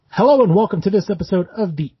Hello and welcome to this episode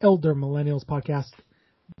of the Elder Millennials Podcast.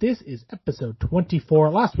 This is episode 24.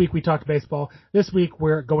 Last week we talked baseball. This week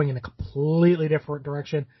we're going in a completely different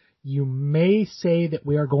direction. You may say that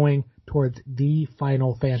we are going towards the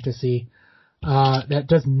Final Fantasy. That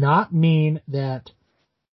does not mean that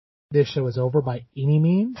this show is over by any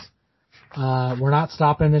means. We're not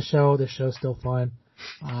stopping this show. This show's still fun.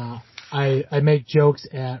 I make jokes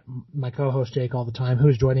at my co-host Jake all the time,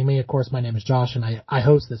 who's joining me. Of course, my name is Josh, and I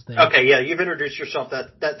host this thing. Okay, yeah, you've introduced yourself.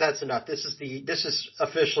 That's enough. This is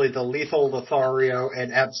officially the Lethal Lothario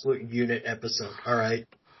and Absolute Unit episode. All right.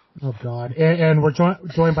 Oh God, and we're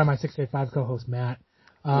joined by my 685 co-host Matt.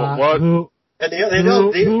 What? And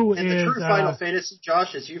the true Final Fantasy,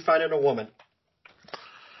 Josh, is you finding a woman.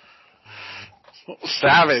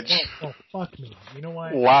 Savage. Oh, fuck me. You know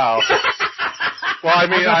what? Wow. Well, I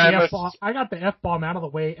mean, I got the F-bomb out of the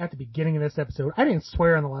way at the beginning of this episode. I didn't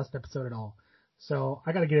swear in the last episode at all. So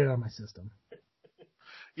I gotta get it out of my system.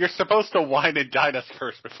 You're supposed to wine and dine us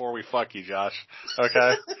first before we fuck you, Josh.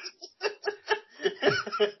 Okay?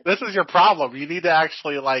 This is your problem. You need to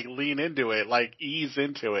actually, lean into it, ease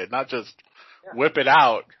into it, not just whip it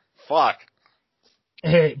out. Fuck.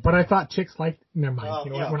 Hey, but I thought chicks liked... Never mind. Well,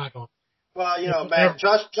 you know what? We're not going. Well, man,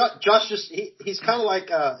 Josh just he's kind of like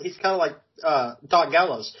Doc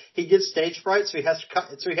Gallows. He gets stage fright, so he has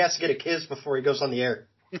to get a kiss before he goes on the air.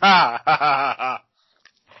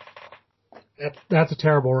 That's a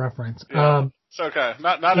terrible reference. Yeah. It's okay.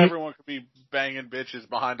 Not everyone could be banging bitches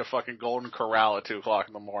behind a fucking golden corral at 2 o'clock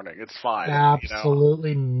in the morning. It's fine.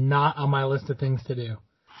 Absolutely not on my list of things to do.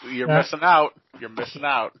 You're missing out. You're missing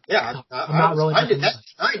out. Yeah, I did that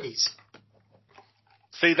in the 90s.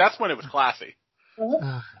 See, that's when it was classy.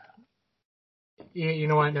 You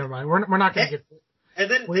know what? Never mind. We're not going to get...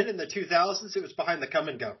 And then in the 2000s, it was behind the come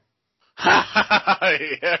and go.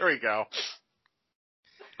 There we go.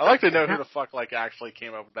 I like to know who the fuck actually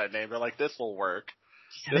came up with that name. They're like, this will work.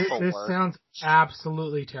 This sounds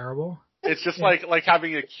absolutely terrible. It's just like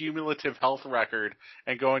having a cumulative health record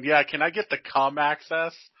and going, yeah, can I get the cum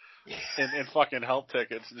access and fucking health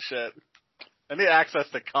tickets and shit? I need access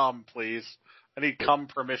to cum, please. I need cum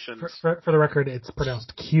permissions. For the record, it's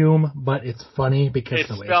pronounced cum, but it's funny because it's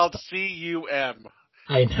the way spelled C-U-M.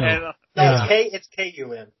 I know. It's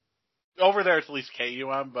K-U-M. Over there, it's at least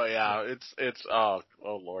K-U-M, but yeah, it's oh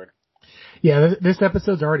Lord. Yeah, this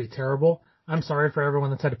episode's already terrible. I'm sorry for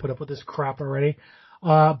everyone that's had to put up with this crap already.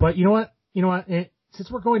 But you know what? Since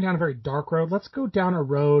we're going down a very dark road, let's go down a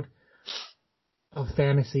road of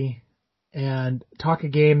fantasy and talk a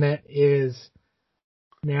game that is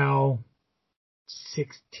now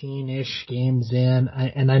 16-ish games in,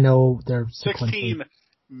 and I know they're 16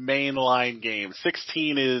 mainline games.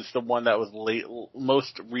 16 is the one that was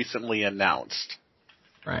most recently announced.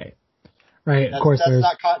 Right. Of course,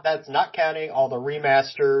 that's not counting all the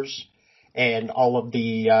remasters and all of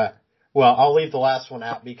the. Well, I'll leave the last one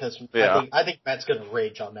out because I think Matt's going to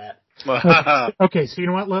rage on that. Okay, so you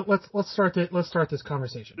know what? Let's start this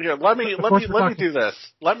conversation. Yeah, let me do this.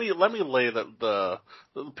 Let me lay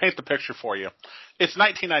paint the picture for you. It's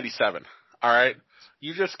 1997. All right,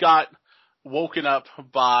 you just got woken up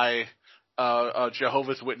by a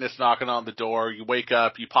Jehovah's Witness knocking on the door. You wake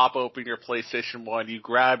up, you pop open your PlayStation 1, you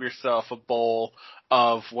grab yourself a bowl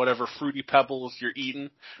of whatever Fruity Pebbles you're eating.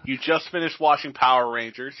 You just finished watching Power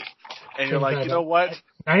Rangers, and you're like, you know what?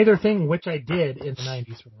 Neither thing, which I did in the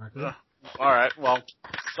 90s for the record. All right, well,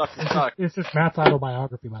 suck. This is Matt's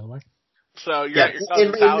autobiography, by the way. So you're at your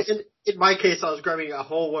cousin's house. In my case, I was grabbing a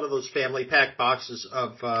whole one of those family pack boxes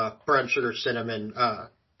of brown sugar cinnamon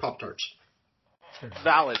Pop-Tarts.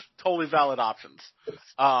 Valid, totally valid options.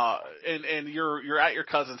 And you're at your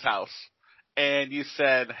cousin's house, and you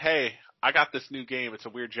said, "Hey, I got this new game. It's a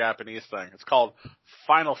weird Japanese thing. It's called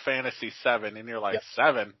Final Fantasy VII." And you're like,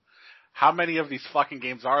 7? How many of these fucking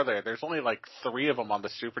games are there? There's only 3 of them on the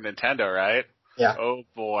Super Nintendo, right? Yeah. Oh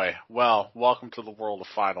boy. Well, welcome to the world of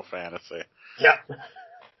Final Fantasy. Yeah.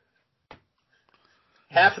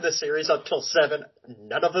 Half of the series up till 7,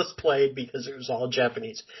 none of us played because it was all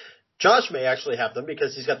Japanese. Josh may actually have them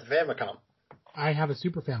because he's got the Famicom. I have a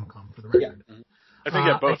Super Famicom for the record. Yeah. I think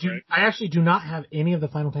you have both, right? I actually do not have any of the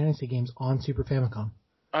Final Fantasy games on Super Famicom.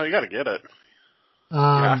 Oh, you gotta get it.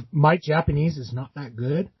 My Japanese is not that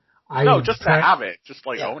good. Just to have it. Just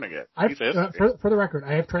owning it. For the record,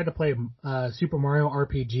 I have tried to play Super Mario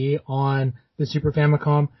RPG on the Super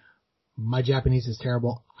Famicom. My Japanese is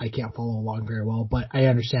terrible. I can't follow along very well, but I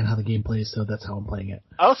understand how the game plays, so that's how I'm playing it.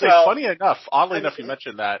 I would say, oddly enough, you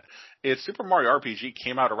mentioned that Super Mario RPG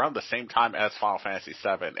came out around the same time as Final Fantasy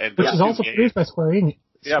VII, and which is also produced by Square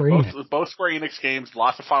Yeah, both Square Enix games,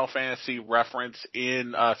 lots of Final Fantasy reference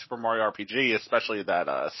in Super Mario RPG, especially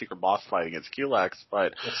that secret boss fight against Culex.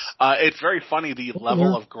 But it's very funny the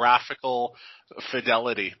level of graphical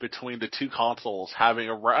fidelity between the two consoles having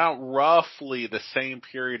around roughly the same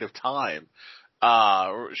period of time,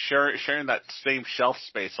 sharing that same shelf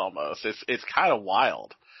space almost. It's kind of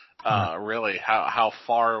wild. Really, how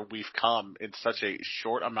far we've come in such a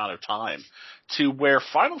short amount of time, to where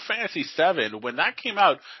Final Fantasy VII, when that came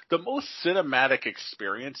out, the most cinematic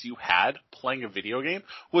experience you had playing a video game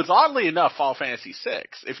was, oddly enough, Final Fantasy VI.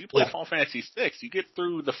 If you play Final Fantasy VI, you get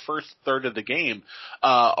through the first third of the game.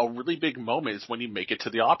 A really big moment is when you make it to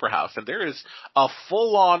the Opera House, and there is a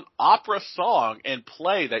full-on opera song and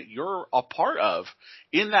play that you're a part of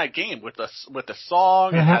in that game with the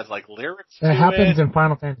song. It has like lyrics. That happens in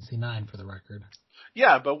Final Fantasy IX, for the record.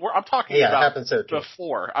 Yeah, but I'm talking about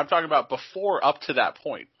before. I'm talking about before up to that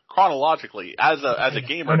point, chronologically. As a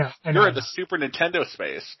gamer, you're in the Super Nintendo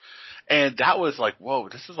space, and that was like, whoa,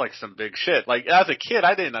 this is like some big shit. Like, as a kid,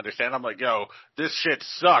 I didn't understand. I'm like, yo, this shit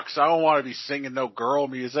sucks. I don't want to be singing no girl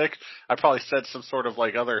music. I probably said some sort of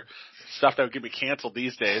like other stuff that would get me canceled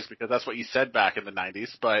these days, because that's what you said back in the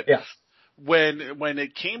 90s. But when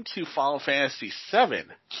it came to Final Fantasy VII,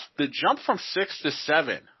 the jump from 6 to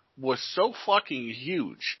 7 was so fucking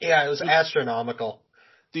huge. Yeah, it was astronomical.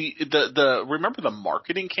 Remember the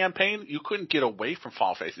marketing campaign? You couldn't get away from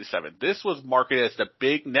Final Fantasy VII. This was marketed as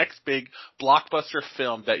the next big blockbuster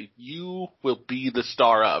film that you will be the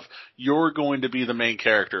star of. You're going to be the main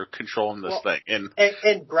character controlling this thing.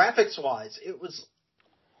 And graphics wise, it was,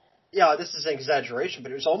 this is an exaggeration,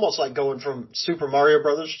 but it was almost like going from Super Mario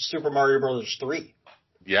Brothers to Super Mario Brothers 3.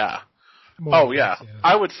 Yeah.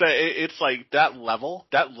 I would say it's like that level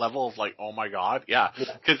of like, oh my god,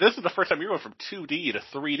 because this is the first time you're going from 2D to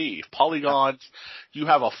 3D polygons. You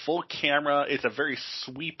have a full camera. It's a very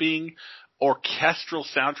sweeping orchestral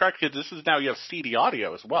soundtrack, because this is now you have CD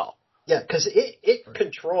audio as well. Yeah, because it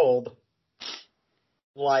controlled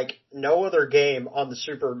like no other game on the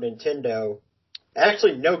Super Nintendo.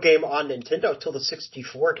 Actually, no game on Nintendo till the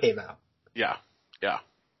 64 came out. Yeah.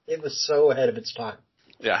 It was so ahead of its time.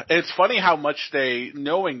 Yeah, it's funny how much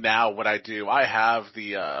knowing now what I do, I have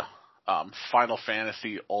the Final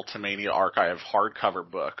Fantasy Ultimania Archive hardcover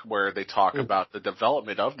book where they talk about the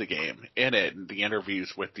development of the game in it, and the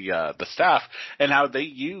interviews with the staff, and how they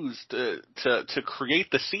used to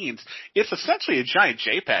create the scenes. It's essentially a giant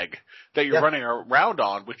JPEG that you're running around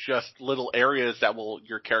on with just little areas that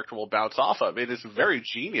your character will bounce off of. It is very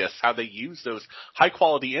genius how they use those high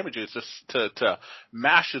quality images to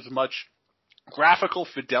mash as much graphical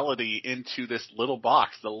fidelity into this little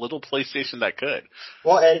box, the little PlayStation that could.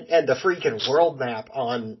 Well, and the freaking world map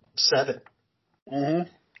on 7.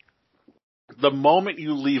 Mm-hmm. The moment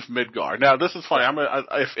you leave Midgar. Now, this is funny.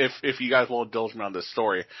 If you guys will indulge me on this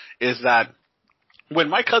story, is that when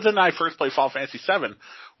my cousin and I first played Final Fantasy VII,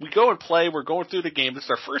 we go and play. We're going through the game. This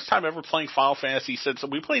is our first time ever playing Final Fantasy since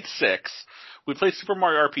we played 6. We played Super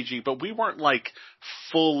Mario RPG, but we weren't like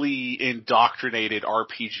fully indoctrinated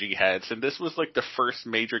RPG heads. And this was like the first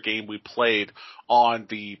major game we played on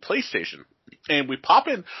the PlayStation. And we pop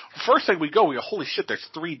in, first thing we go, holy shit, there's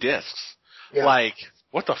 3 discs. Yeah. Like,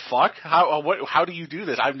 what the fuck? How do you do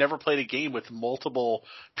this? I've never played a game with multiple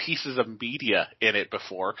pieces of media in it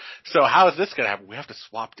before. So how is this going to happen? We have to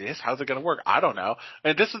swap discs? How's it going to work? I don't know.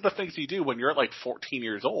 And this is the things you do when you're like 14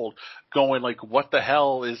 years old, going like, what the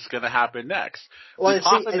hell is going to happen next? Well, we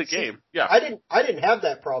pop in the game. Yeah. I didn't have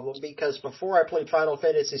that problem, because before I played Final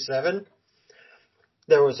Fantasy VII,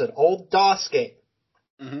 there was an old DOS game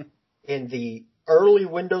in the early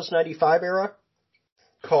Windows 95 era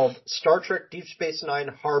called Star Trek Deep Space Nine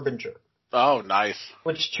Harbinger. Oh, nice.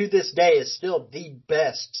 Which to this day is still the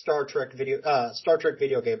best Star Trek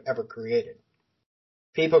video game ever created.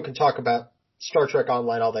 People can talk about Star Trek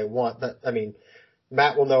Online all they want, but I mean,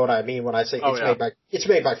 Matt will know what I mean when I say it's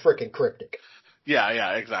made by frickin' Cryptic.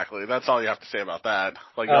 Yeah, exactly. That's all you have to say about that.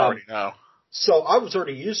 Like, you already know. So I was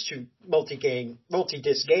already used to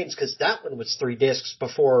multi-disc games, because that one was 3 discs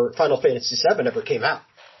before Final Fantasy VII ever came out.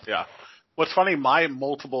 Yeah. What's funny, my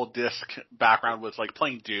multiple disc background was like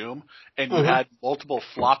playing Doom, and you had multiple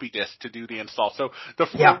floppy disks to do the install. So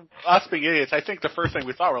us being idiots, I think the first thing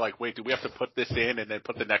we thought, we're like, wait, do we have to put this in and then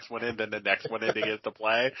put the next one in, then the next one in to get it to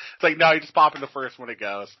play? It's like, no, you just pop in the first one, it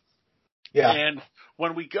goes. Yeah. And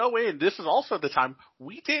when we go in, this is also the time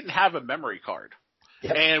we didn't have a memory card.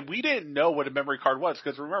 Yep. And we didn't know what a memory card was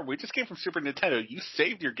because remember, we just came from Super Nintendo. You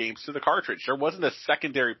saved your games to the cartridge. There wasn't a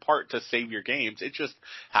secondary part to save your games. It just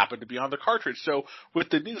happened to be on the cartridge. So with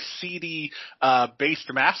the new CD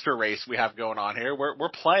based master race we have going on here, we're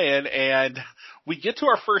playing and we get to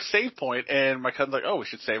our first save point and my cousin's like, oh, we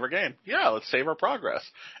should save our game. Yeah, let's save our progress.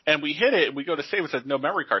 And we hit it and we go to save. It says no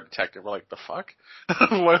memory card detected. We're like, the fuck?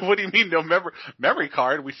 What do you mean no memory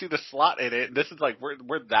card? We see the slot in it. And this is like,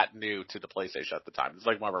 we're that new to the PlayStation at the time. It's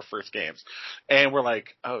like one of our first games. And we're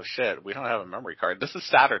like, oh shit, we don't have a memory card. This is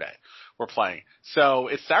Saturday we're playing. So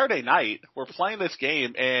it's Saturday night. We're playing this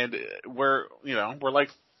game and we're like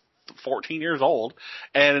 14 years old.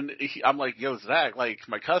 And I'm like, yo, Zach, like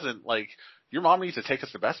my cousin, like, your mom needs to take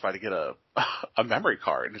us to Best Buy to get a memory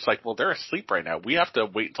card. And it's like, well, they're asleep right now. We have to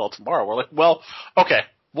wait until tomorrow. We're like, well, okay,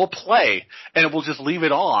 we'll play and we'll just leave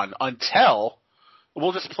it on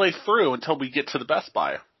we'll just play through until we get to the Best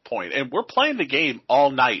Buy point. And we're playing the game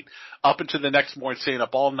all night up into the next morning, staying up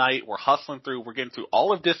all night. We're hustling through. We're getting through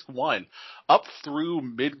all of Disc 1, up through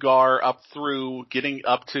Midgar, up through getting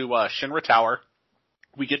up to Shinra Tower.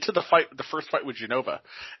 We get to the first fight with Jenova,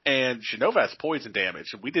 and Jenova has poison damage,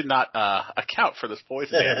 and we did not account for this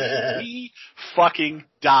poison damage. We fucking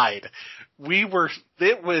died.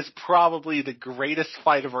 It was probably the greatest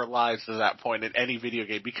fight of our lives at that point in any video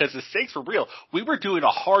game because the stakes were real. We were doing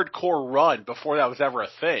a hardcore run before that was ever a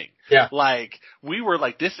thing. Yeah. Like, we were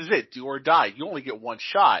like, this is it, do or die. You only get one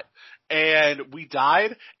shot. And we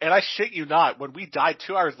died, and I shit you not, when we died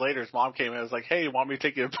 2 hours later, his mom came in and was like, hey, you want me to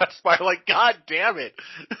take you to Best Buy? I'm like, God damn it.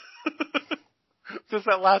 Just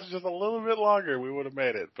that lasted just a little bit longer, we would have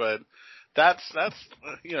made it. But that's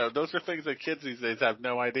those are things that kids these days have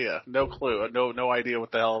no idea, no clue, no idea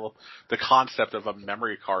what the hell the concept of a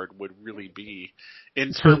memory card would really be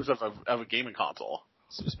in terms of a gaming console.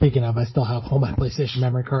 Speaking of, I still have all my PlayStation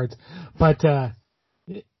memory cards, but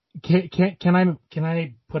Can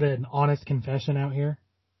I put an honest confession out here?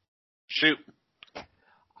 Shoot.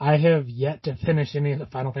 I have yet to finish any of the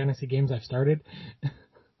Final Fantasy games I've started.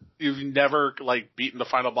 You've never, beaten the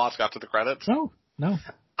final boss, got to the credits? No.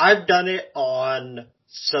 I've done it on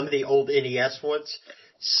some of the old NES ones.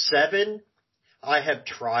 7, I have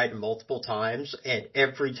tried multiple times, and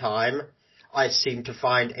every time I seem to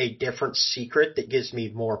find a different secret that gives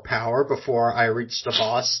me more power before I reach the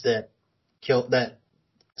boss that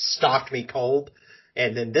stopped me cold,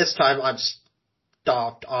 and then this time I'm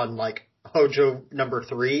stopped on Hojo number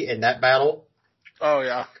 3 in that battle. Oh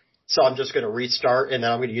yeah. So I'm just gonna restart and then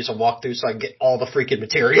I'm gonna use a walkthrough so I can get all the freaking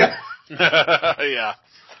materia. Yeah.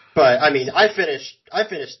 But I mean, I finished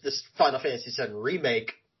this Final Fantasy VII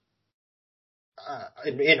remake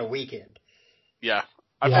in a weekend. Yeah.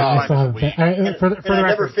 I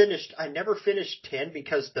never finished 10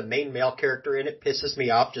 because the main male character in it pisses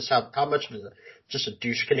me off just how much of just a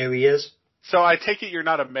douche canoe he is. So I take it you're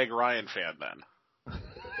not a Meg Ryan fan then?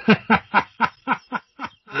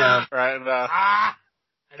 No. Right.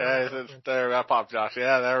 There, that popped, Josh.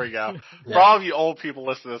 Yeah, there we go. Yeah. For all of you old people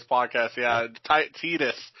listening to this podcast, yeah,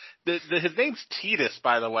 Titus. His name's Titus,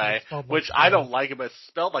 by the way, which I don't like it, but it's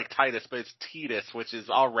spelled like Titus, but it's Titus, which is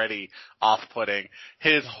already off-putting.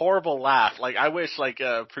 His horrible laugh, I wish,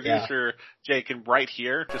 producer Jay can right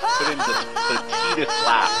here just put in the Titus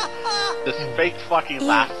laugh. This fake fucking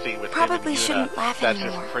laugh scene with him and Yuna. That's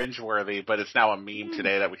just cringeworthy, but it's now a meme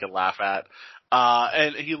today that we can laugh at.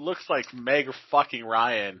 And he looks like Meg fucking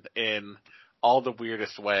Ryan in all the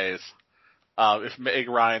weirdest ways. If Meg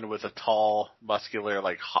Ryan was a tall, muscular,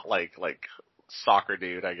 like soccer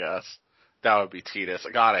dude, I guess that would be Titus.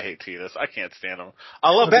 God, I hate Titus. I can't stand him.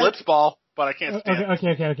 I love Blitzball, but I can't stand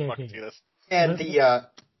okay. Titus. And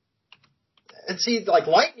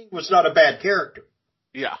Lightning was not a bad character.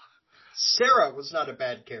 Yeah. Sarah was not a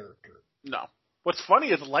bad character. No. What's funny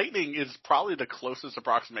is Lightning is probably the closest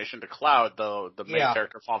approximation to Cloud, though, the main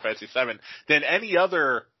character of Final Fantasy VII, than any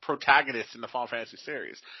other protagonist in the Final Fantasy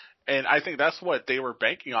series. And I think that's what they were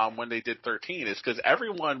banking on when they did 13, is because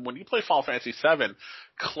everyone, when you play Final Fantasy VII,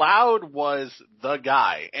 Cloud was the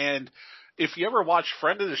guy. And if you ever watch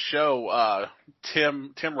friend of the show,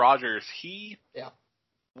 Tim Rogers, he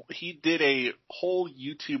did a whole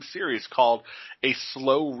YouTube series called A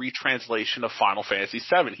Slow Retranslation of Final Fantasy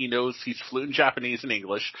VII. He's fluent in Japanese and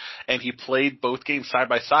English, and he played both games side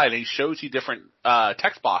by side, and he shows you different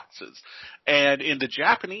text boxes. And in the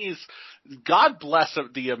Japanese, God bless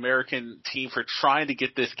the American team for trying to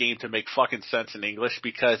get this game to make fucking sense in English,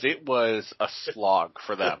 because it was a slog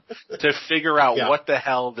for them to figure out what the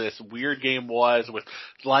hell this weird game was with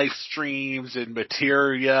live streams and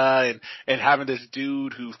materia and having this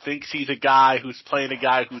dude who thinks he's a guy who's playing a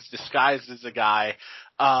guy who's disguised as a guy.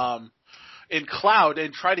 in Cloud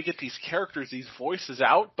and try to get these characters, these voices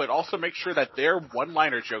out, but also make sure that their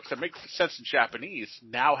one-liner jokes that make sense in Japanese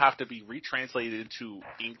now have to be retranslated into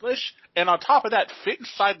English, and on top of that, fit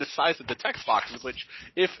inside the size of the text boxes, which,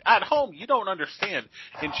 if at home you don't understand,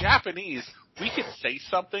 in Japanese, we can say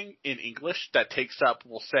something in English that takes up,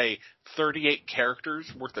 we'll say, 38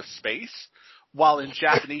 characters worth of space, while in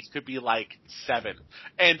Japanese could be like 7.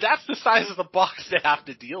 And that's the size of the box they have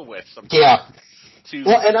to deal with sometimes. Yeah.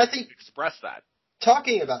 And I think express that.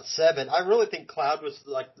 Talking about 7, I really think Cloud was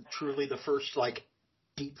like truly the first like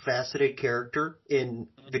deep faceted character in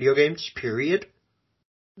video games, period.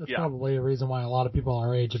 That's probably a reason why a lot of people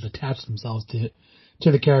our age have attached themselves to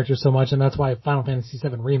the character so much, and that's why Final Fantasy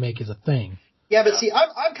VII Remake is a thing. Yeah, but see,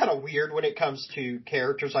 I'm kind of weird when it comes to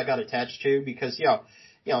characters I got attached to because, you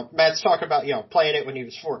know, Matt's talking about, playing it when he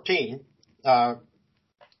was 14. How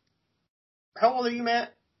old are you,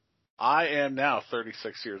 Matt? I am now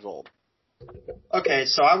 36 years old. Okay,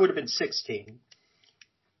 so I would have been 16.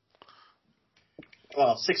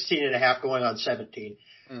 Well, 16 and a half going on 17.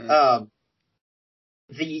 Mm-hmm.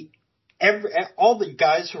 All the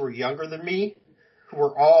guys who were younger than me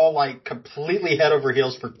were all like completely head over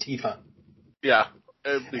heels for Tifa. Yeah,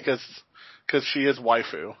 because she is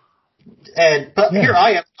waifu. But here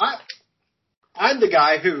I am. I'm the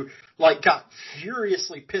guy who like got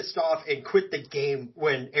furiously pissed off and quit the game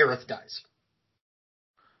when Aerith dies.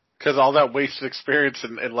 Because all that wasted experience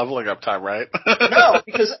and leveling up time, right? No,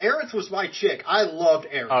 because Aerith was my chick. I loved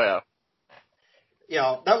Aerith. Oh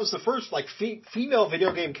yeah. That was the first like female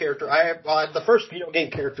video game character the first video game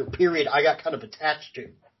character period I got kind of attached to.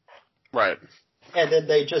 Right. And then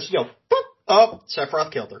they just boop, oh,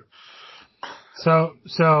 Sephiroth killed her. So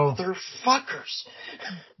they're fuckers.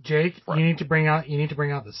 Jake, right. you need to bring out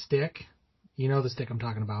the stick. You know the stick I'm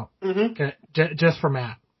talking about. Mm-hmm. Okay, just for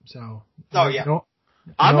Matt. So.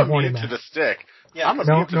 I'm immune to the stick. Yeah, I'm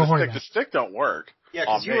immune to the stick. Matt. The stick don't work. Yeah,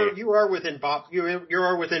 because you are within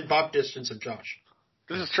bop distance of Josh.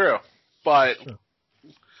 This is true, but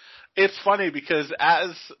it's funny because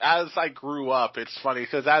as I grew up, it's funny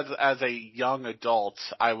because as a young adult,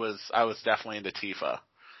 I was definitely into Tifa.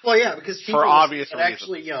 Well, yeah, because Tifa for obvious reasons.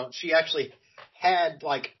 Actually, she actually had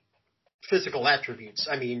like physical attributes.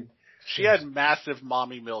 I mean, she had massive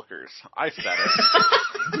mommy milkers. I said it.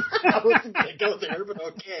 I wasn't gonna go there, but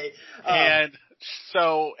okay. And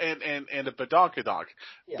a badonkadonk.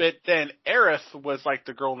 Yeah. But then Aerith was like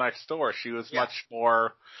the girl next door. She was much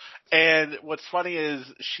more. And what's funny is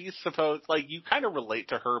she's supposed like you kind of relate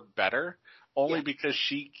to her better. Only because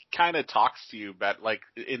she kind of talks to you, but like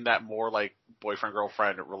in that more like boyfriend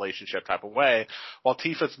girlfriend relationship type of way, while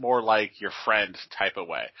Tifa's more like your friend type of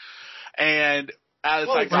way. And as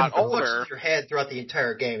I got older, your head throughout the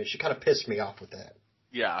entire game, and she kind of pissed me off with that.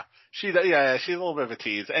 Yeah, she's a little bit of a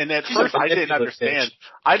tease. And at first, I didn't understand.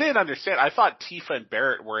 I thought Tifa and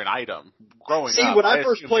Barrett were an item growing up. See, when I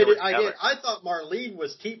first played it, I thought Marlene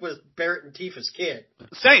was Barrett and Tifa's kid.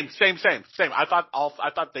 Same. I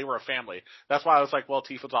thought they were a family. That's why I was like, well,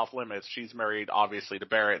 Tifa's off limits. She's married, obviously, to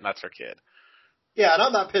Barrett, and that's her kid. Yeah, and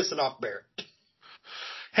I'm not pissing off Barrett.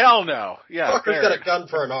 Hell no. Yeah. Fucker's got a gun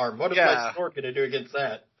for an arm. What is my sword going to do against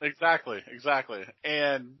that? Exactly.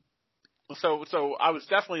 And so I was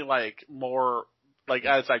definitely like more like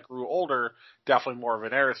as I grew older, definitely more of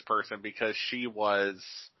an Aerith person because she was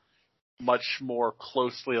much more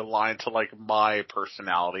closely aligned to like my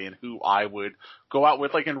personality and who I would go out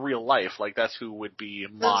with like in real life. Like that's who would be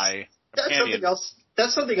my companion.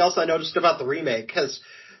 That's something else I noticed about the remake because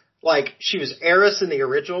like she was Aerith in the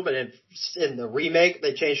original, but in the remake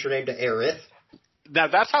they changed her name to Aerith. Now,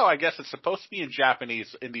 that's how I guess it's supposed to be in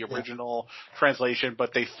Japanese in the original translation,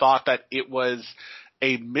 but they thought that it was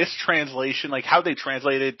a mistranslation, like how they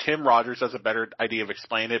translated. Tim Rogers has a better idea of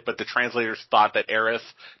explaining it, but the translators thought that Aerith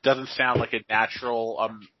doesn't sound like a natural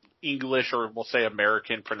English or we'll say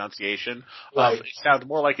American pronunciation. Right. It sounds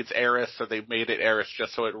more like it's Aerith, so they made it Aerith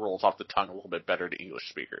just so it rolls off the tongue a little bit better to English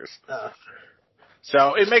speakers.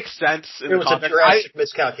 So it makes sense. It was a drastic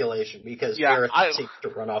miscalculation because Aerith seems to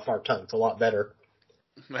run off our tongues a lot better.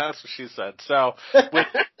 That's what she said. So with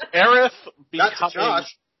Aerith becoming, not to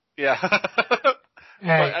Josh. Yeah.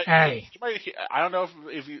 Hey. I don't know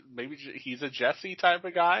if maybe he's a Jesse type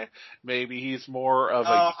of guy. Maybe he's more of a.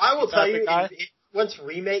 I will tell you, once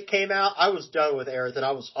Remake came out, I was done with Aerith, and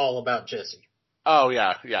I was all about Jesse. Oh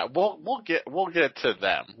yeah. We'll get to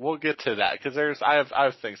them. We'll get to that because I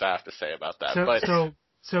have things I have to say about that.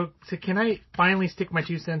 So can I finally stick my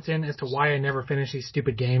 2 cents in as to why I never finish these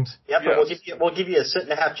stupid games? Yep, yes. We'll give you a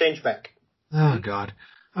cent and a half change back. Oh God.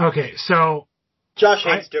 Okay, so Josh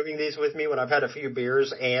hates doing these with me when I've had a few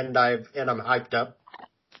beers and I'm hyped up.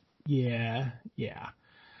 Yeah.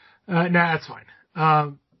 No, that's fine.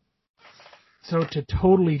 So to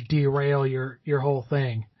totally derail your whole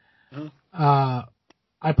thing, I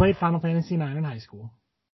played Final Fantasy IX in high school.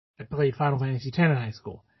 I played Final Fantasy X in high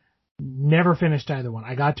school. Never finished either one.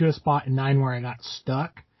 I got to a spot in 9 where I got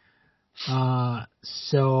stuck.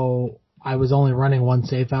 So I was only running one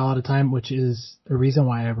save file at a time, which is the reason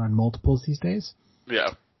why I run multiples these days. Yeah.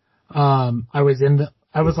 I was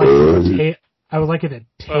like at the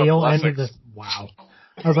tail end of the, wow.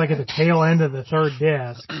 I was like at the tail end of the third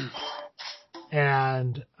disc.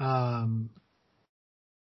 And,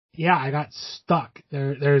 yeah, I got stuck.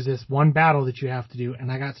 There's this one battle that you have to do,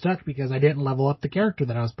 and I got stuck because I didn't level up the character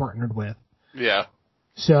that I was partnered with. Yeah.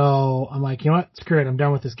 So I'm like, you know what? Screw it. I'm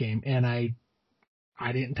done with this game. And I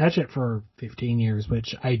didn't touch it for 15 years,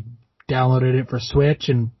 which I downloaded it for Switch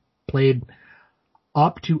and played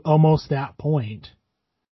up to almost that point.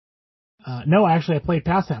 No, actually, I played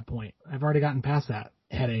past that point. I've already gotten past that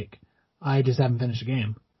headache. I just haven't finished the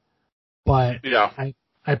game. But yeah.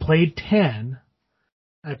 I played 10.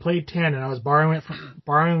 I played 10 and I was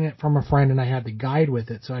borrowing it from a friend, and I had the guide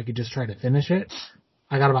with it so I could just try to finish it.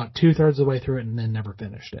 I got about 2/3 of the way through it and then never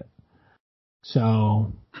finished it.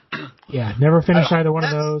 So, yeah, never finished either one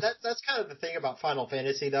of those. That's kind of the thing about Final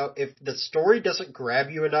Fantasy, though. If the story doesn't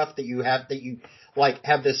grab you enough that you have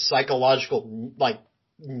this psychological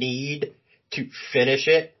need to finish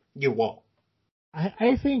it, you won't.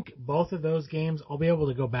 I think both of those games, I'll be able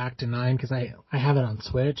to go back to 9 because I have it on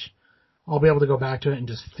Switch. I'll be able to go back to it and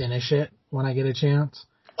just finish it when I get a chance.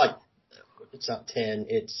 It's not 10,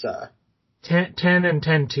 it's 10 and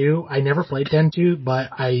 10-2. I never played 10-2, but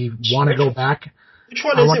I want to go back. Which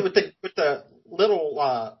one is it with the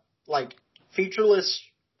little featureless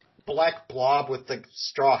black blob with the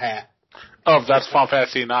straw hat? Oh, that's Final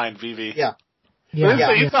Fantasy IX, Vivi. Yeah.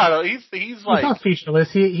 Yeah, he's not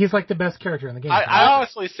featureless. He's like the best character in the game. I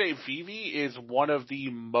honestly say Vivi is one of the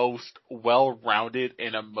most well-rounded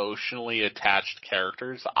and emotionally attached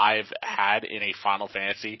characters I've had in a Final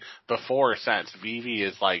Fantasy before or since. Vivi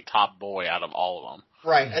is top boy out of all of them.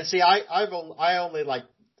 Right, and see, I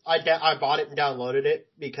bought it and downloaded it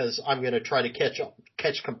because I'm gonna try to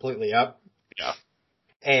catch completely up. Yeah.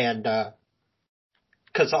 And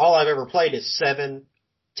because all I've ever played is 7,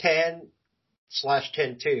 10.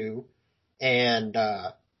 /10-2 and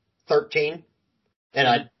 13,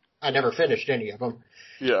 and I never finished any of them.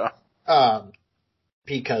 Yeah.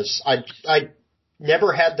 Because I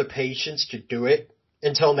never had the patience to do it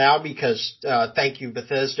until now. Because thank you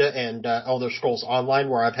Bethesda and Elder Scrolls Online,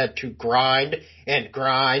 where I've had to grind and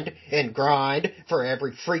grind and grind for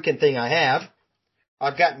every freaking thing I have.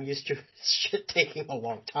 I've gotten used to this shit taking a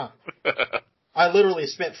long time. I literally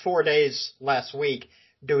spent 4 days last week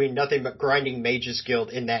doing nothing but grinding Mage's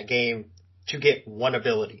Guild in that game to get one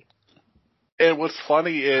ability. And what's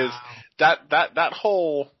funny is that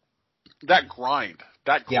grind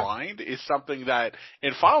is something that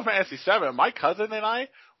in Final Fantasy VII, my cousin and I,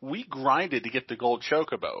 we grinded to get the gold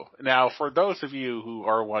chocobo. Now, for those of you who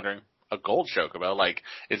are wondering, a gold chocobo,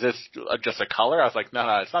 is this just a color? I was like,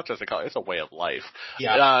 no, it's not just a color, it's a way of life.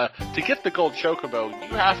 Yeah. To get the gold chocobo,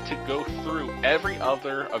 you have to go through every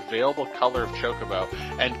other available color of chocobo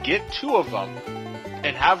and get 2 of them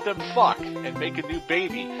and have them fuck and make a new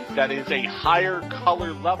baby that is a higher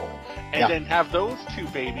color level. And then have those 2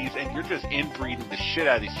 babies, and you're just inbreeding the shit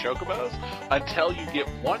out of these chocobos until you get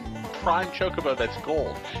one prime chocobo that's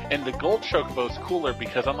gold. And the gold chocobo is cooler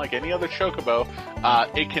because unlike any other chocobo,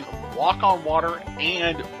 it can walk on water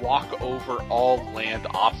and walk over all land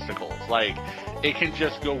obstacles. It can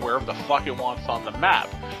just go wherever the fuck it wants on the map.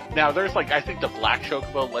 Now, there's I think the black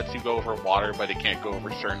chocobo lets you go over water, but it can't go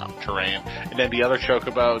over certain terrain. And then the other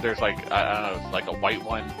chocobo, there's I don't know, it's a white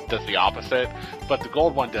one does the opposite, but the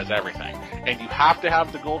gold one does everything. And you have to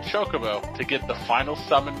have the gold chocobo to get the final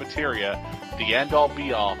summon materia, the end-all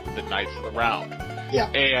be-all, the Knights of the Round. Yeah.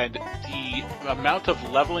 And the amount of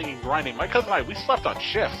leveling and grinding, my cousin and I, we slept on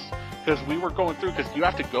shifts. Because we were going through, because you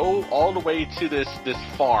have to go all the way to this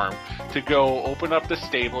farm to go open up the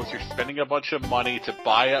stables. You're spending a bunch of money to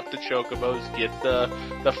buy up the chocobos, get the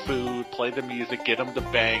food, play the music, get them to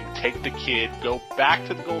bang, take the kid, go back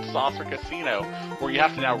to the Gold Saucer Casino, where you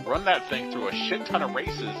have to now run that thing through a shit ton of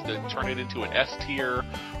races to turn it into an S-tier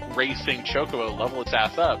racing chocobo, level its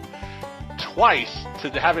ass up. Twice to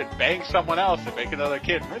have it bang someone else and make another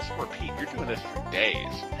kid. Rinse and repeat. You're doing this for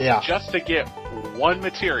days. Yeah. Just to get one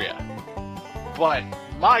materia. But,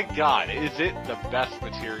 my God, is it the best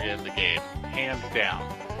materia in the game. Hands down.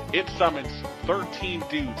 it summons 13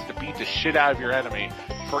 dudes to beat the shit out of your enemy,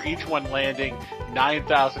 for each one landing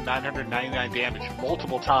 9,999 damage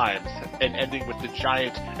multiple times, and ending with the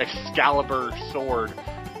giant Excalibur sword.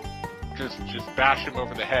 Just bash him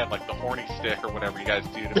over the head like the horny stick or whatever you guys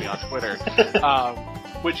do to me on Twitter,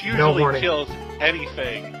 which usually kills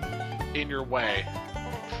anything in your way.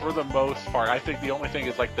 For the most part, I think the only thing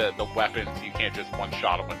is like the weapons. You can't just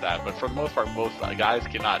one-shot them with that. But for the most part, most guys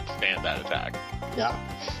cannot stand that attack. Yeah.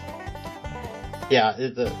 Yeah,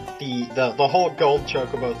 the whole gold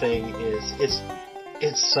chocobo thing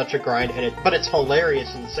it's such a grind, but it's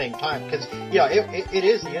hilarious in the same time, because it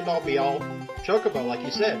is the end-all be-all chocobo, like you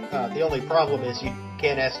said. The only problem is you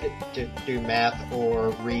can't ask it to do math or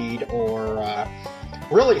read or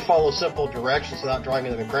really follow simple directions without drawing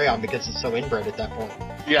them in crayon, because it's so inbred at that point.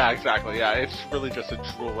 Yeah, exactly. Yeah, it's really just a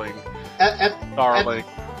drooling, darling.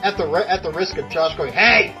 At the risk of Josh going,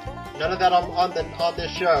 hey, none of that on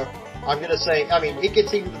this show. I'm gonna say, I mean, it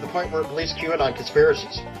gets even to the point where it believes QAnon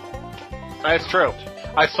conspiracies. That's true.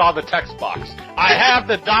 I saw the text box. I have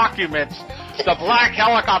the documents. The Black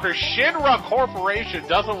Helicopter Shinra Corporation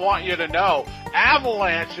doesn't want you to know.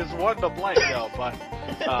 Avalanche is one to blame. No, but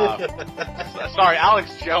sorry,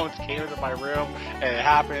 Alex Jones came into my room, and it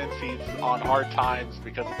happens. He's on hard times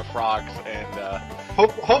because of the frogs, and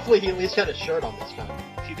hopefully he at least had a shirt on this time.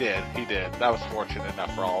 He did. That was fortunate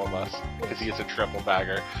enough for all of us, because he is a triple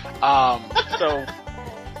bagger. So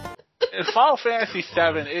in Final Fantasy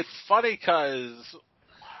VII, it's funny because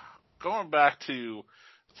going back to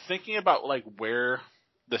thinking about like where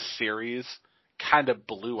the series kind of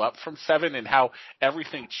blew up from 7 and how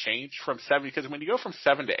everything changed from 7, because when you go from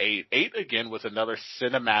 7 to 8 again was another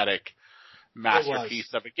cinematic masterpiece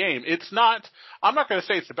of a game. It's not, I'm not going to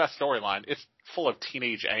say it's the best storyline. It's full of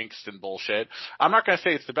teenage angst and bullshit. I'm not going to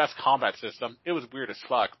say it's the best combat system. It was weird as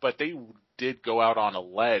fuck, but they did go out on a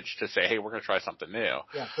ledge to say, hey, we're going to try something new.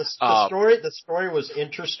 Yeah, the story was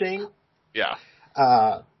interesting. Yeah.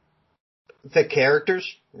 The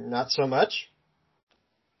characters, not so much.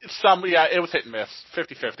 It was hit and miss,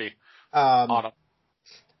 50-50 on them.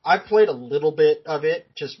 I played a little bit of it,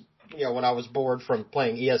 just, when I was bored from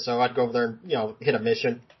playing ESO, I'd go over there and, hit a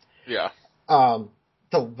mission. Yeah.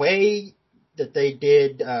 The way that they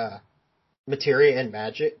did materia and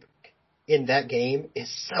magic in that game is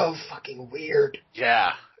so fucking weird.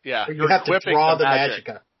 Yeah. You have to draw the magic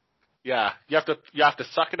up. Yeah, you have to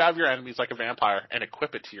suck it out of your enemies like a vampire and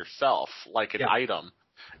equip it to yourself like an item.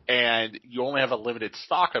 And you only have a limited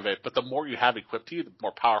stock of it, but the more you have equipped to you, the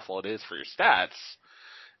more powerful it is for your stats.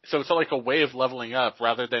 So it's like a way of leveling up.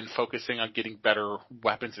 Rather than focusing on getting better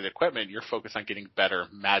weapons and equipment, you're focused on getting better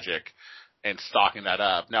magic and stocking that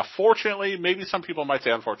up. Now, fortunately, maybe some people might say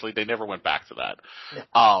unfortunately, they never went back to that.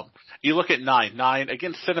 Yeah. You look at 9,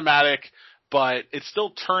 again, cinematic, but it's still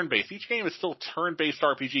turn-based. Each game is still turn-based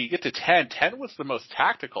RPG. You get to 10 was the most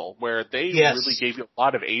tactical, where they really gave you a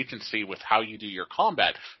lot of agency with how you do your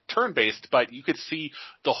combat. Turn-based, but you could see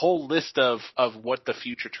the whole list of what the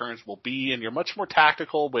future turns will be, and you're much more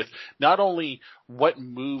tactical with not only what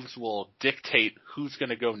moves will dictate who's going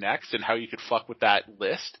to go next and how you could fuck with that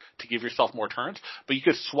list to give yourself more turns, but you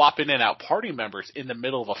could swap in and out party members in the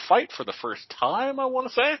middle of a fight for the first time, I want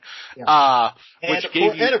to say. Yeah. And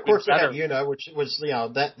of course, they have Yuna, which was,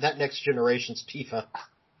 that next generation's Tifa.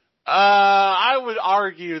 I would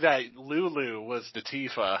argue that Lulu was the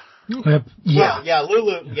Tifa. Lulu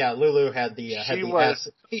had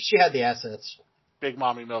she had the assets. Big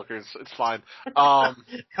mommy milkers. It's fine. I'm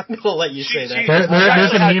gonna let you say that.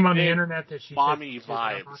 There's a meme on the internet that she mommy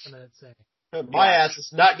vibes. My ass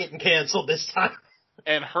is not getting canceled this time.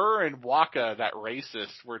 And her and Waka, that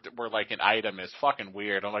racist, were like an item, is fucking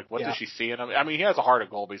weird. I'm like, what does she see in him? I mean, he has a heart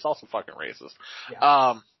of gold, but he's also fucking racist.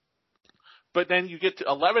 Yeah. But then you get to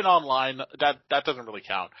 11 online, that doesn't really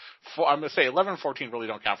count. I'm going to say 11 and 14 really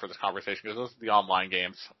don't count for this conversation, because those are the online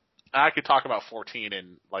games. I could talk about 14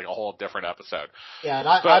 in like a whole different episode. Yeah, and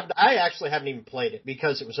I actually haven't even played it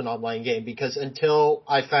because it was an online game, because until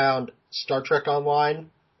I found Star Trek Online,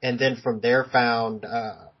 and then from there found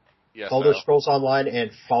Elder Scrolls Online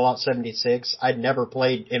and Fallout 76, I'd never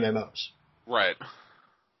played MMOs. Right.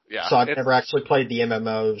 Yeah. So I've never actually played the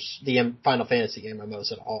MMOs, the Final Fantasy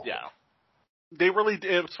MMOs at all. Yeah. They really,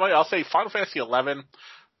 it's funny, I'll say Final Fantasy 11,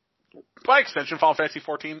 by extension Final Fantasy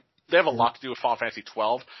 14, they have a lot to do with Final Fantasy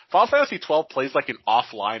 12. Final Fantasy 12 plays like an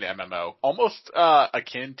offline MMO, almost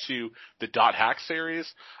akin to the Dot Hack series.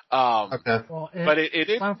 Okay. Well, but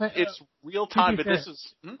it's real time, but this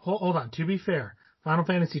is... Hold on, to be fair, Final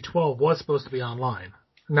Fantasy 12 was supposed to be online.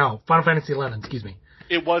 No, Final Fantasy 11, excuse me.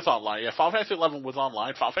 It was online. Yeah, Final Fantasy 11 was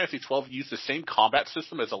online. Final Fantasy 12 used the same combat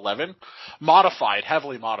system as 11, modified,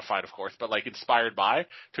 heavily modified, of course, but like inspired by,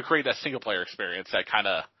 to create that single player experience that kind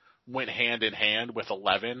of went hand in hand with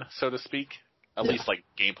 11, so to speak. At least like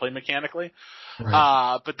gameplay mechanically.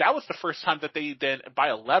 Right. But that was the first time that they then, by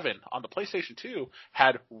 11 on the PlayStation 2,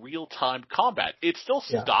 had real-time combat. It still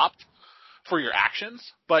stopped for your actions,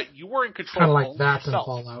 but you were in control kind of like VATS and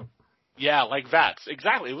Fallout. Yeah, like VATS.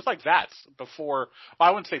 Exactly. It was like VATS before, well,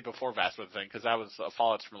 I wouldn't say before VATS was a thing, because that was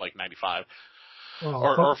Fallout's from like 95.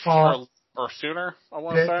 Well, or sooner, I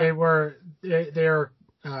want to say. They're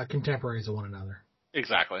contemporaries of one another.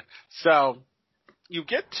 Exactly. So, you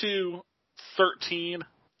get to 13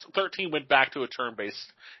 went back to a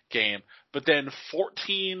turn-based game, but then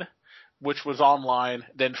 14, which was online,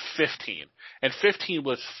 then 15. And 15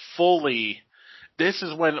 was fully, this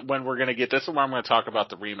is when we're going to get, this is when I'm going to talk about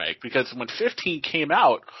the remake, because when 15 came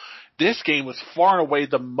out, this game was far and away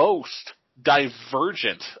the most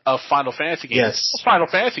divergent of Final Fantasy games. Yes. It's a Final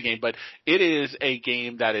Fantasy game, but it is a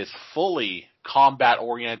game that is fully combat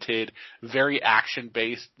oriented, very action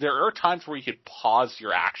based. There are times where you could pause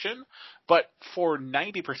your action, but for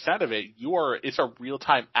 90% of it, it's a real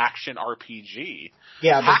time action RPG.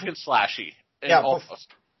 Yeah, hack and slashy.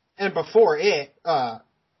 And before it,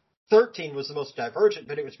 13 was the most divergent,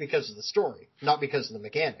 but it was because of the story, not because of the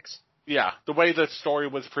mechanics. Yeah, the way the story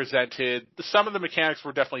was presented, some of the mechanics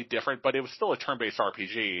were definitely different, but it was still a turn-based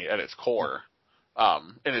RPG at its core.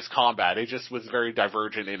 In its combat, it just was very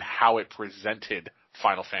divergent in how it presented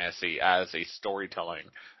Final Fantasy as a storytelling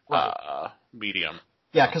medium.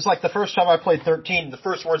 Yeah, because like the first time I played 13, the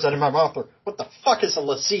first words out of my mouth were, "What the fuck is a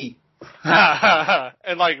l'Cie?"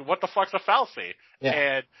 And like, what the fuck's a fal'Cie? Yeah.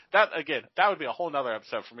 And that would be a whole nother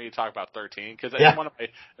episode for me to talk about 13, because it's one of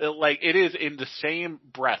my, it is in the same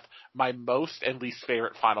breath my most and least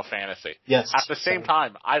favorite Final Fantasy. Yes. At the same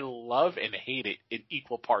time, I love and hate it in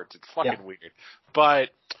equal parts. It's fucking weird. But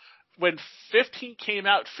when 15 came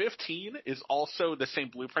out, 15 is also the same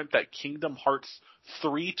blueprint that Kingdom Hearts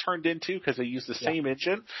 3 turned into, because they used the same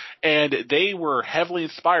engine, and they were heavily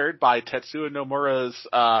inspired by Tetsuya Nomura's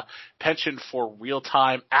penchant for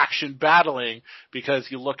real-time action battling, because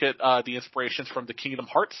you look at the inspirations from the Kingdom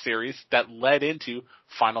Hearts series that led into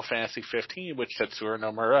Final Fantasy 15, which Tetsuya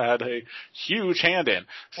Nomura had a huge hand in.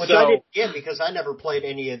 Which I didn't get because I never played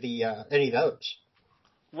any of those.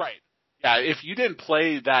 Right. Yeah, if you didn't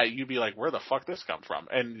play that, you'd be like, where the fuck this come from?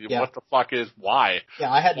 And what the fuck is, why?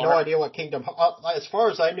 Yeah, I had no idea what as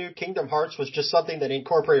far as I knew, Kingdom Hearts was just something that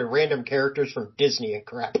incorporated random characters from Disney and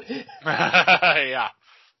crap. Yeah.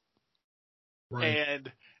 Right.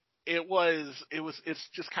 And it's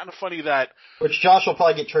just kind of funny that... Which Josh will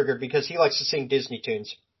probably get triggered because he likes to sing Disney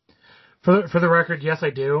tunes. For the record, yes,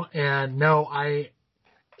 I do. And no,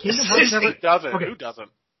 Kingdom Hearts never... doesn't. Okay. Who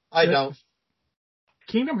doesn't? I don't.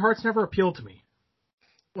 Kingdom Hearts never appealed to me.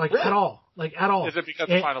 Like, really? At all. Like, at all. Is it because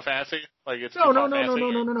of Final Fantasy? Like, it's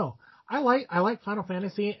No. I like Final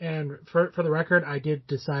Fantasy, and for the record, I did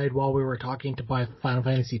decide while we were talking to buy Final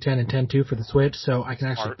Fantasy 10 and 10-2 for the Switch, so I can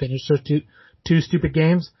actually finish those two stupid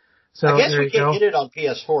games. So I guess we can't get it on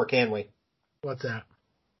PS4, can we? What's that?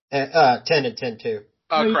 10 and 10-2.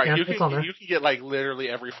 Oh, correct. You can get, like, literally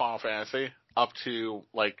every Final Fantasy up to,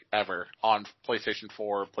 like, ever on PlayStation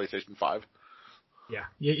 4, PlayStation 5. Yeah,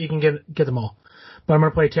 you can get them all. But I'm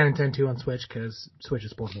going to play 10 and 10-2 on Switch because Switch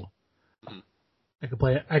is portable. Mm-hmm. I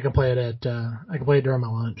can play it during my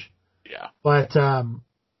lunch. Yeah. But,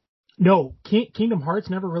 no, Kingdom Hearts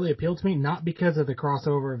never really appealed to me, not because of the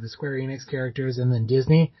crossover of the Square Enix characters and then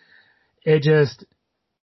Disney.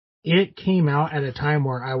 It came out at a time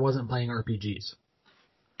where I wasn't playing RPGs.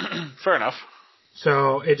 Fair enough.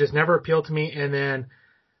 So it just never appealed to me, and then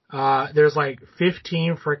there's like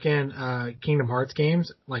 15 frickin' Kingdom Hearts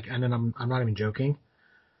games, like, and then I'm not even joking.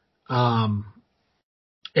 And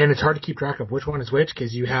it's hard to keep track of which one is which,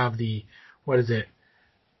 because you have the,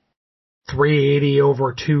 380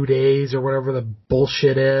 over 2 days or whatever the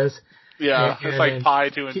bullshit is. Yeah, it's like pi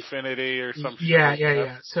to infinity or something.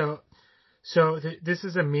 Yeah. So this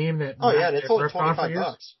is a meme that. Oh yeah, it's only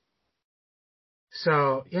 $25.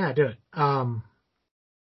 So yeah, do it.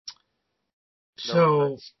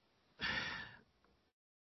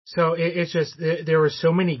 So it's just, there were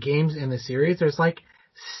so many games in the series. There's like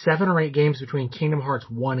 7 or 8 games between Kingdom Hearts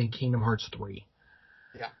 1 and Kingdom Hearts 3.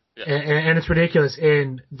 Yeah. And it's ridiculous.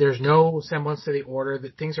 And there's no semblance to the order.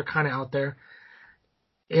 That things are kind of out there.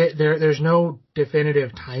 There's no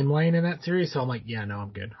definitive timeline in that series. So I'm like, yeah, no, I'm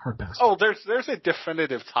good. Hard pass. Oh, there's a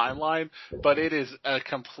definitive timeline, but it is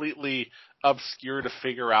completely obscure to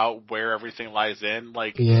figure out where everything lies in.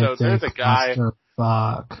 Like, so there's a guy.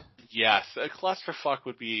 Fuck. Yes, a clusterfuck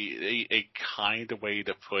would be a kind way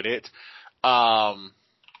to put it. There's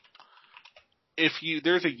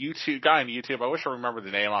a YouTube guy on YouTube, I wish I remember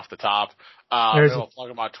the name off the top. I'll plug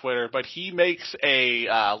him on Twitter, but he makes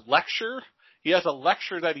a lecture. He has a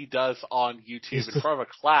lecture that he does on YouTube in front of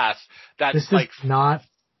a class that's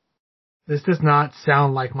This does not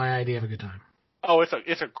sound like my idea of a good time. Oh, it's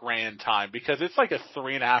a grand time because it's like a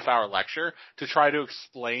 3.5 hour lecture to try to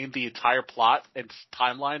explain the entire plot and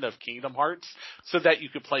timeline of Kingdom Hearts so that you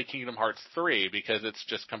could play Kingdom Hearts 3 because it's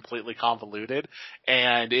just completely convoluted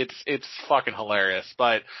and it's fucking hilarious.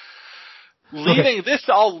 But this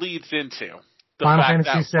all leads into the Final fact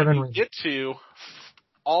Fantasy that when VII you get to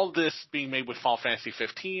all this being made with Final Fantasy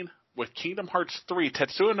 15, with Kingdom Hearts 3,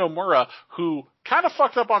 Tetsuya Nomura, who kind of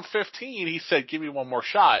fucked up on 15, he said, give me one more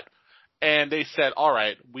shot. And they said, all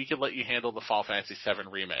right, we can let you handle the Final Fantasy VII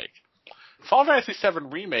Remake. Final Fantasy VII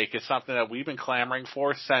Remake is something that we've been clamoring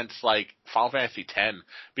for since, Final Fantasy X,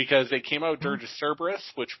 because they came out with Dirge of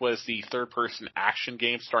Cerberus, which was the third-person action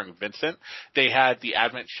game starring Vincent. They had the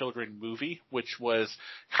Advent Children movie, which was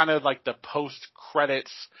kind of like the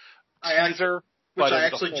post-credits teaser. Which I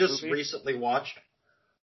actually just recently watched.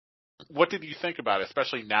 What did you think about it,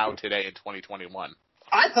 especially now, today, in 2021?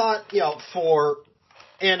 I thought, for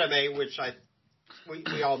anime, which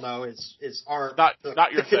we all know is our not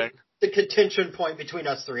your thing. The contention point between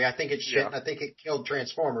us three. I think it's shit, and I think it killed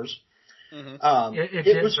Transformers. Mm-hmm.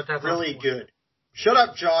 It was really good. Shut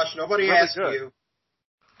up, Josh. Nobody really asked good. You.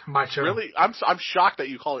 My show. Really, I'm shocked that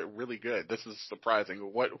you call it really good. This is surprising.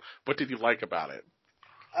 What did you like about it?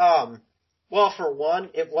 Well, for one,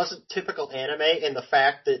 it wasn't typical anime in the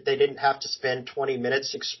fact that they didn't have to spend 20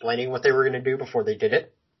 minutes explaining what they were going to do before they did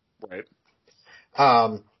it. Right.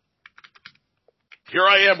 Here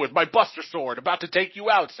I am with my Buster Sword, about to take you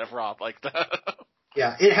out, Sephiroth, like that.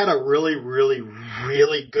 Yeah, it had a really, really,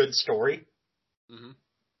 really good story.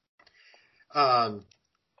 Mm-hmm.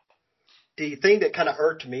 The thing that kind of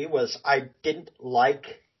irked me was I didn't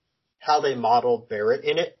like how they modeled Barrett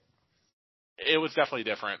in it. It was definitely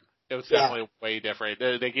different. It was definitely way different.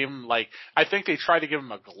 They gave him, I think they tried to give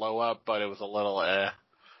him a glow up, but it was a little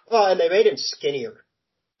Well, and they made him skinnier.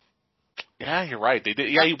 Yeah, you're right. They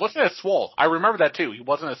did. Yeah, he wasn't as swole. I remember that too. He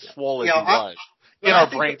wasn't as swole as he was. In our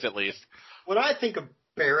brains, at least. When I think of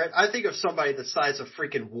Barrett, I think of somebody the size of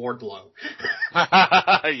freaking Wardlow.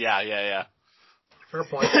 Yeah. Fair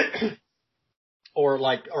point. or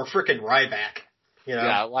freaking Ryback.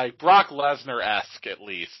 Yeah, like Brock Lesnar-esque at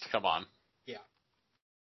least. Come on. Yeah.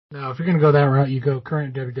 Now, if you're going to go that route, you go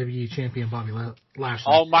current WWE champion Bobby Lashley.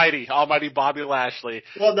 Almighty Bobby Lashley.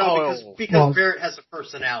 Well, no, because Barrett has a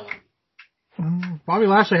personality. Bobby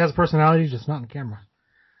Lashley has a personality, just not on camera.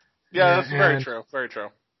 Yeah, that's very true. Very true.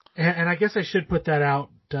 And I guess I should put that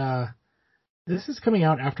out. This is coming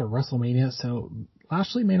out after WrestleMania, so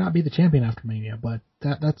Lashley may not be the champion after Mania, but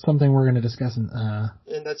that's something we're going to discuss. And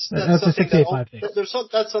that's something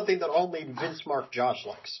that's something that only Vince Mark Josh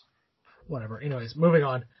likes. Whatever. Anyways, moving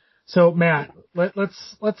on. So Matt,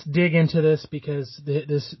 let's dig into this because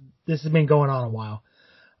this has been going on a while.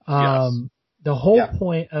 Yes. The whole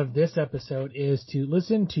point of this episode is to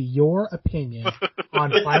listen to your opinion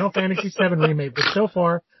on Final Fantasy VII Remake, but so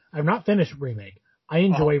far, I've not finished Remake. I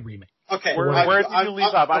enjoy Remake. Okay. Where did you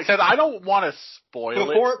leave up? I said I don't want to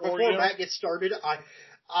spoil it before Matt gets started,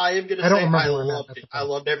 I am going to say I loved it. I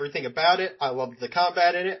loved everything about it. I loved the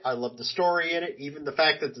combat in it. I loved the story in it. Even the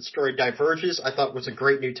fact that the story diverges, I thought was a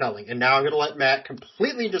great new telling. And now I'm going to let Matt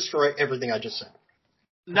completely destroy everything I just said.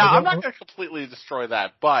 No, I'm not going to completely destroy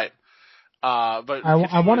that, but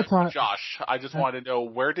I want to talk. Josh, I just want to know,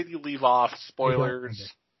 where did you leave off?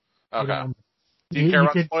 Spoilers? Okay. Do you care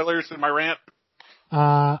about spoilers in my rant?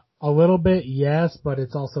 A little bit, yes, but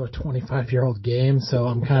it's also a 25-year-old game, so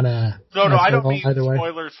I'm kind of... No, I don't mean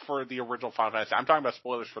spoilers for the original Final Fantasy. I'm talking about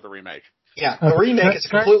spoilers for the remake. Yeah, the remake is a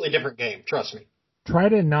completely different game, trust me. Try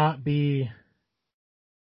to not be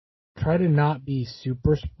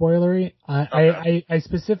super spoilery. I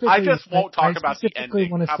specifically... I just won't talk about the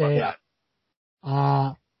ending. Want to say,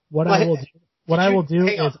 what I will do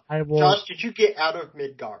is I will... Josh, did you get out of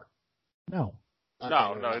Midgar? No.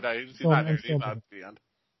 No, he's not at the end.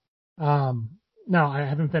 No, I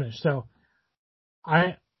haven't finished. So,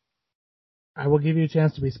 I will give you a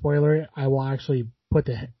chance to be spoilery. I will actually put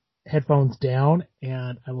the headphones down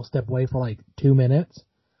and I will step away for 2 minutes.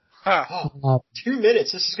 2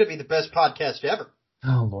 minutes? This is going to be the best podcast ever.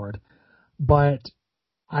 Oh, Lord. But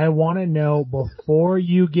I want to know, before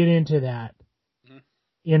you get into that,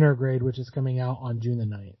 Intergrade, which is coming out on June the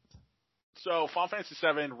 9th. So, Final Fantasy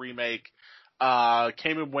VII Remake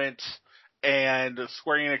came and went and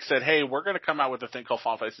Square Enix said, hey, we're going to come out with a thing called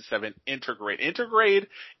Final Fantasy VII Intergrade. Intergrade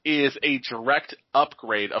is a direct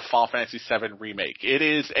upgrade of Final Fantasy VII Remake. It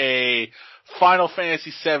is a Final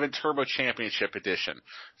Fantasy VII Turbo Championship Edition,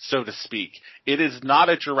 so to speak. It is not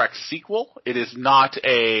a direct sequel. It is not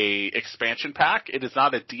a expansion pack. It is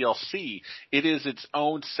not a DLC. It is its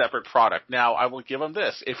own separate product. Now, I will give them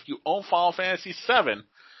this. If you own Final Fantasy VII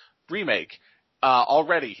Remake,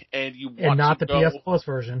 already, and you want not to the go, PS Plus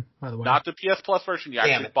version, by the way. Not the PS Plus version. You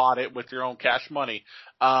actually bought it with your own cash money.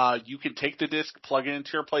 You can take the disc, plug it into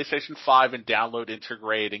your PlayStation 5, and download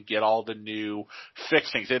Intergrade and get all the new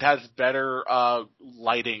fixings. It has better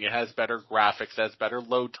lighting. It has better graphics. It has better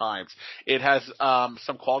load times. It has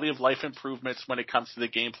some quality of life improvements when it comes to the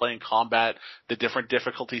gameplay and combat, the different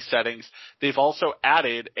difficulty settings. They've also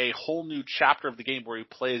added a whole new chapter of the game where you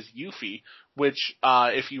play as Yuffie, which,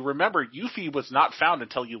 if you remember, Yuffie was not found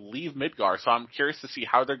until you leave Midgar, so I'm curious to see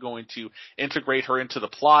how they're going to integrate her into the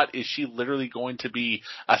plot. Is she literally going to be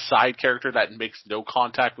a side character that makes no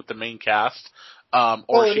contact with the main cast? Or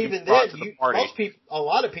well, and even then, a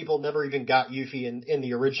lot of people never even got Yuffie in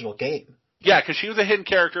the original game. Yeah, because she was a hidden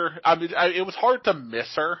character. I mean, it was hard to miss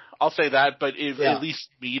her. I'll say that, but at least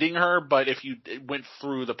meeting her. But if you went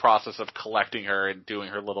through the process of collecting her and doing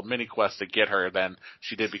her little mini quest to get her, then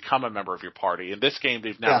she did become a member of your party. In this game,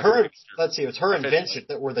 they've now let's see, it was her and Vincent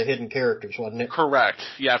that were the hidden characters, wasn't it? Correct.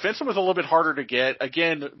 Yeah, Vincent was a little bit harder to get.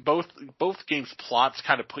 Again, both games' plots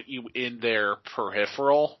kind of put you in their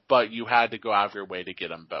peripheral, but you had to go out of your way to get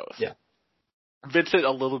them both. Yeah. Vincent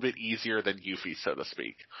a little bit easier than Yuffie, so to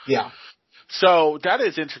speak. Yeah. So that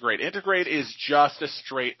is Intergrade. Intergrade is just a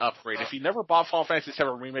straight upgrade. If you never bought Final Fantasy VII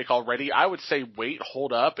Remake already, I would say wait,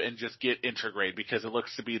 hold up, and just get Intergrade because it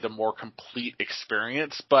looks to be the more complete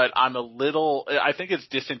experience. But I think it's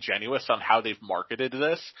disingenuous on how they've marketed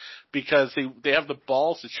this because they have the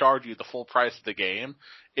balls to charge you the full price of the game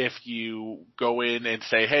if you go in and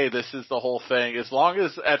say, hey, this is the whole thing. As long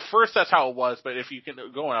as, at first that's how it was, but if you can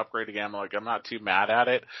go and upgrade again, I'm not too mad at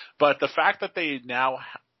it. But the fact that they now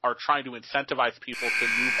are trying to incentivize people to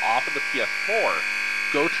move off of the PS4,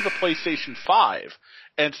 go to the PlayStation 5,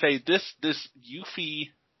 and say this Yuffie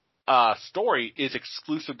story is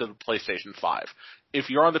exclusive to the PlayStation 5. If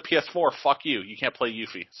you're on the PS4, fuck you. You can't play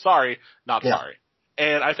Yuffie. Sorry, not sorry.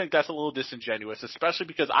 And I think that's a little disingenuous, especially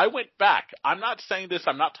because I went back. I'm not saying this.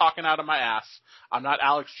 I'm not talking out of my ass. I'm not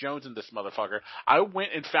Alex Jones in this motherfucker. I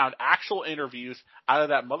went and found actual interviews out of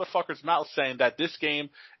that motherfucker's mouth saying that this game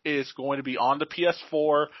is going to be on the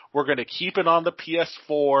PS4. We're going to keep it on the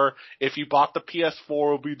PS4. If you bought the PS4,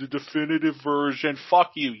 it'll be the definitive version.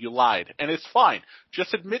 Fuck you. You lied. And it's fine.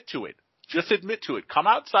 Just admit to it. Just admit to it. Come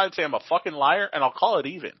outside and say I'm a fucking liar, and I'll call it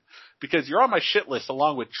even. Because you're on my shit list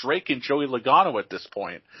along with Drake and Joey Logano at this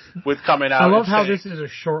point with coming out. I love how this is a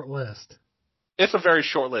short list. It's a very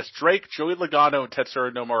short list. Drake, Joey Logano, and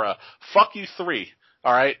Tetsuro Nomura. Fuck you three.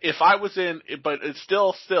 All right? If I was but it's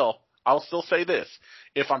still, I'll still say this.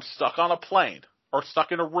 If I'm stuck on a plane or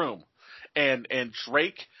stuck in a room and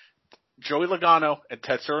Drake, Joey Logano, and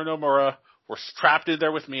Tetsuro Nomura were trapped in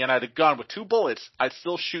there with me and I had a gun with 2 bullets, I'd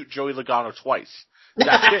still shoot Joey Logano twice.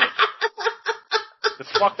 That's it.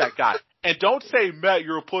 Just fuck that guy. And don't say, Matt,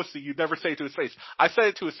 you're a pussy. You never say it to his face. I said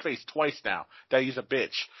it to his face twice now that he's a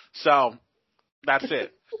bitch. So that's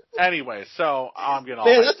it. Anyway, so I'm getting all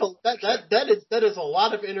that is a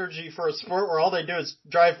lot of energy for a sport where all they do is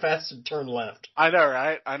drive fast and turn left. I know,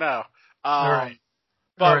 right? I know. All right.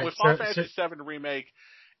 But with Final Fantasy VII Remake,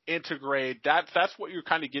 Intergrade, that's what you're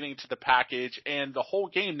kind of getting to the package, and the whole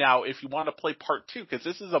game now, if you want to play part 2, because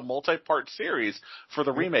this is a multi-part series for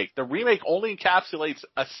the remake. The remake only encapsulates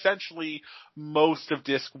essentially most of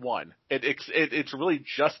Disc 1. It's really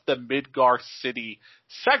just the Midgar City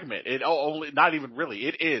segment. It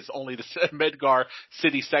is only the Midgar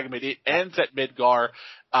City segment. It ends at Midgar,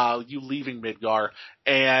 you leaving Midgar,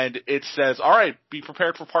 and it says, all right, be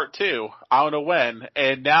prepared for part 2. I don't know when,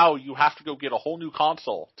 and now you have to go get a whole new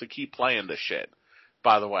console to keep playing this shit,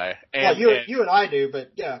 by the way. And, you and I do,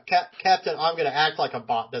 but yeah, Captain, I'm going to act like a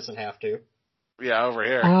bot doesn't have to. Yeah, over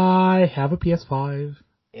here. I have a PS5.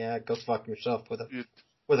 Yeah, go fuck yourself with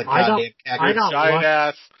a goddamn giant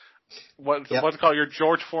ass. What's it called? Your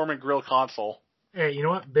George Foreman grill console. Hey, you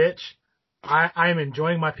know what, bitch? I'm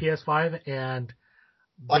enjoying my PS5, and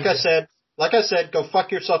like I said, go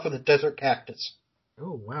fuck yourself with a desert cactus.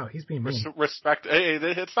 Oh wow, he's being mean. Respect. Hey,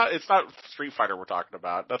 it's not Street Fighter we're talking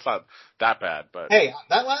about. That's not that bad, but hey,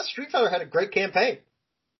 that last Street Fighter had a great campaign.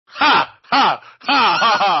 Ha ha ha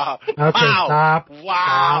ha! Okay, wow. Stop. Wow!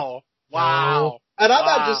 Stop. Wow! And I'm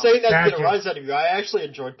not just saying that to get a rise out of you. I actually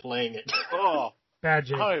enjoyed playing it. Oh, bad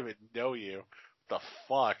joke. I don't even know you. What the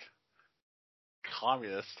fuck?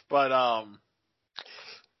 communist, but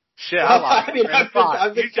shit. I've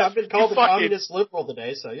been called a communist liberal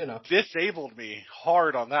today, so you know. Disabled me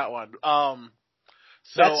hard on that one.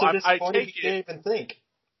 So that's so disappointing you can't even think.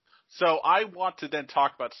 So I want to then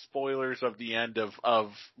talk about spoilers of the end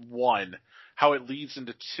of 1, how it leads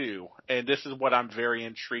into 2, and this is what I'm very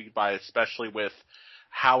intrigued by, especially with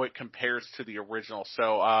how it compares to the original.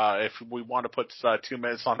 So if we want to put 2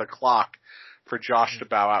 minutes on the clock for Josh to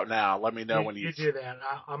bow out now, let me know when you do that.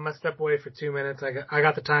 I'm gonna step away for 2 minutes. I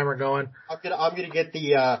got the timer going. I'm gonna get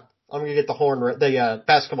the horn, the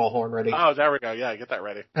basketball horn ready. Oh, there we go. Yeah, get that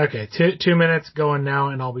ready. Okay, 2 minutes going now,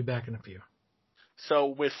 and I'll be back in a few. So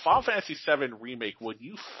with Final Fantasy VII Remake, when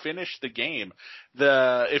you finish the game,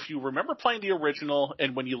 if you remember playing the original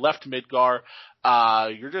and when you left Midgar,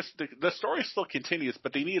 the story still continues,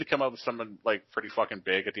 but they need to come up with something like pretty fucking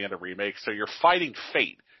big at the end of Remake. So you're fighting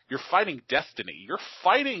fate. You're fighting destiny. You're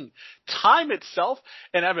fighting time itself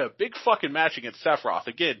and having a big fucking match against Sephiroth.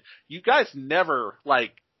 Again, you guys never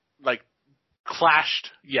like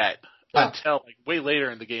clashed yet. Until like way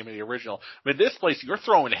later in the game in the original. I mean, this place, you're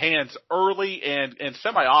throwing hands early and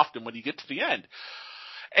semi-often when you get to the end.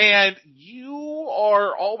 And you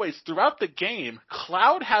are always, throughout the game,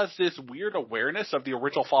 Cloud has this weird awareness of the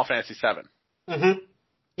original Final Fantasy VII. Mm-hmm.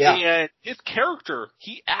 Yeah. And his character,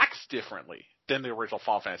 he acts differently than the original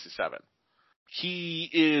Final Fantasy VII. He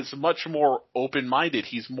is much more open-minded.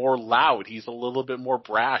 He's more loud. He's a little bit more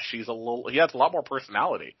brash. He has a lot more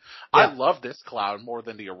personality. Yeah. I love this Cloud more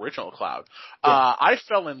than the original Cloud. Yeah. I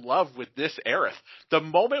fell in love with this Aerith. The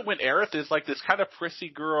moment when Aerith is like this kind of prissy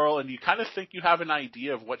girl and you kind of think you have an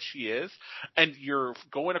idea of what she is and you're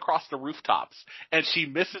going across the rooftops and she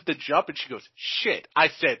misses the jump and she goes, shit. I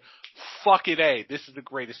said, fuck it, this is the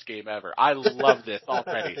greatest game ever. I love this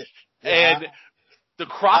already. Yeah. And the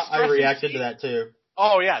cross-dressing. I reacted to that too.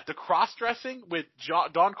 Oh yeah, the cross-dressing with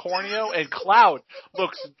Don Corneo and Cloud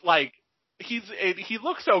looks like he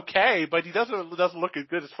looks okay, but he doesn't look as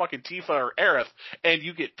good as fucking Tifa or Aerith. And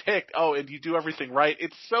you get picked. Oh, and you do everything right.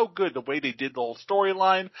 It's so good the way they did the whole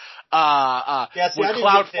storyline. When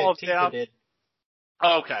Cloud falls down. Did.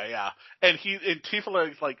 Okay, yeah. And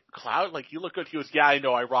Tifa is like, Cloud, like, you look good. He goes, yeah, I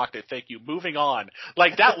know, I rocked it, thank you. Moving on.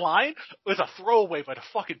 Like, that line was a throwaway, but a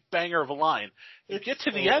fucking banger of a line. You get to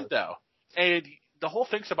the end, though, and the whole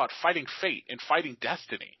thing's about fighting fate and fighting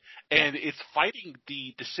destiny. And it's fighting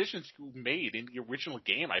the decisions you made in the original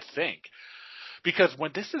game, I think. Because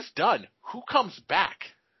when this is done, who comes back?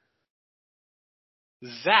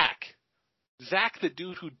 Zack, the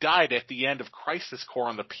dude who died at the end of Crisis Core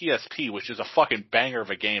on the PSP, which is a fucking banger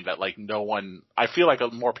of a game that like I feel like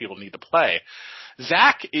more people need to play.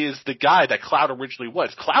 Zack is the guy that Cloud originally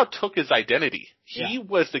was. Cloud took his identity. He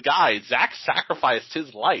was the guy. Zack sacrificed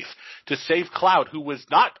his life to save Cloud, who was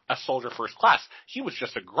not a soldier first class. He was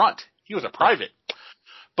just a grunt. He was a private.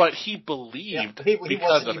 But he believed he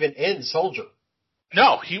wasn't even in soldier.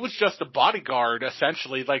 No, he was just a bodyguard,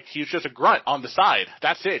 essentially. Like, he was just a grunt on the side.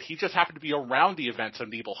 That's it. He just happened to be around the events of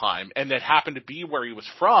Nibelheim, and that happened to be where he was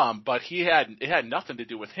from, but it had nothing to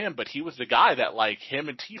do with him, but he was the guy that, like, him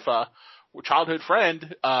and Tifa, childhood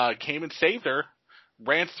friend, came and saved her,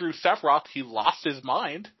 ran through Sephiroth. He lost his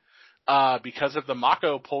mind, because of the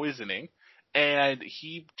Mako poisoning, and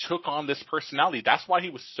he took on this personality. That's why he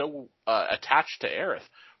was so, attached to Aerith.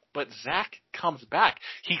 But Zack comes back.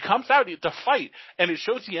 He comes out to fight, and it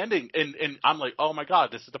shows the ending, and I'm like, oh my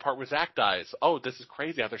god, this is the part where Zack dies. Oh, this is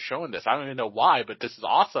crazy how they're showing this. I don't even know why, but this is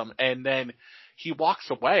awesome. And then he walks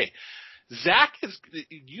away.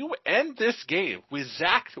 You end this game with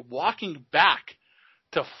Zack walking back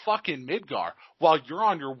to fucking Midgar while you're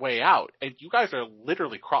on your way out, and you guys are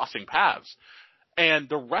literally crossing paths. And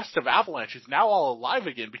the rest of Avalanche is now all alive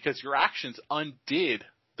again because your actions undid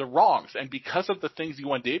the wrongs, and because of the things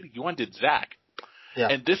you undid Zack. Yeah.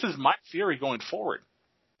 And this is my theory going forward.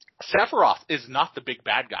 Sephiroth is not the big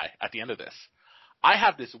bad guy at the end of this. I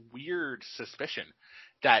have this weird suspicion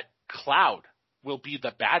that Cloud will be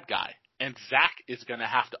the bad guy, and Zack is going to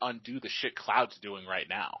have to undo the shit Cloud's doing right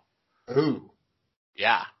now. Ooh.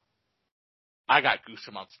 Yeah. I got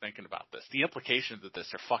goosebumps thinking about this. The implications of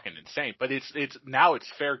this are fucking insane, but it's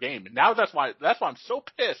fair game. Now that's why I'm so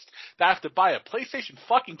pissed that I have to buy a PlayStation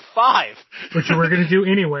fucking 5. Which you were going to do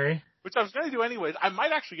anyway. Which I was going to do anyways. I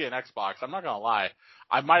might actually get an Xbox. I'm not going to lie.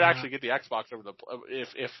 I might actually get the Xbox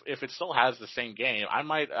if it still has the same game.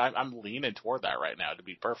 I'm leaning toward that right now, to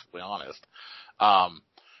be perfectly honest.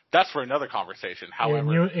 That's for another conversation.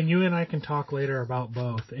 However, and you and I can talk later about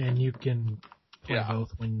both, and you can play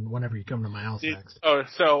both whenever you come to my house next. Oh,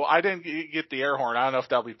 so I didn't get the air horn. I don't know if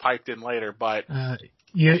that'll be piped in later, but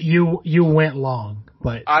you went long,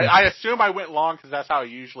 but I assume I went long because that's how I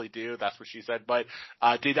usually do. That's what she said. But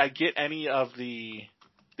did you get any of the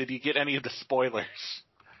spoilers?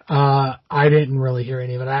 I didn't really hear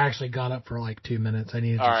any of it. I actually got up for like 2 minutes. I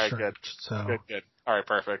needed to stretch. Good. All right,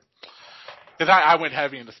 perfect. Because I went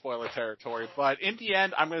heavy into spoiler territory, but in the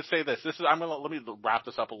end, I'm going to say this. Let me wrap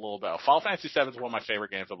this up a little bit. Final Fantasy VII is one of my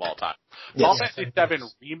favorite games of all time. Final Fantasy VII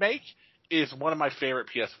Remake is one of my favorite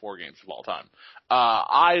PS4 games of all time.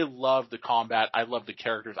 I love the combat. I love the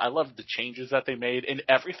characters. I love the changes that they made and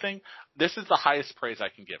everything. This is the highest praise I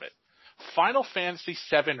can give it. Final Fantasy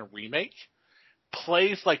VII Remake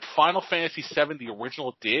plays like Final Fantasy VII the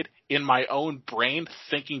original did in my own brain,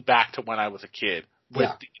 thinking back to when I was a kid with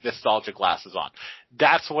the nostalgia glasses on.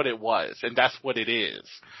 That's what it was, and that's what it is.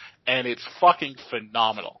 And it's fucking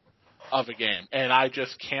phenomenal of a game, and I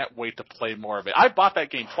just can't wait to play more of it. I bought that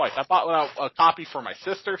game twice. I bought a copy for my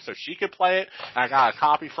sister so she could play it, and I got a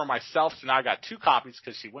copy for myself, so now I got 2 copies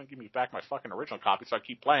because she wouldn't give me back my fucking original copy, so I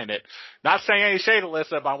keep playing it. Not saying any shade,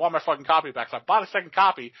 Alyssa, but I want my fucking copy back, so I bought a second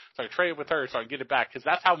copy so I could trade it with her so I can get it back, because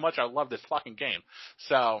that's how much I love this fucking game.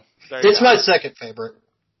 So, it's my second favorite.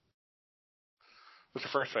 What's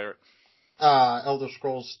your first favorite? Elder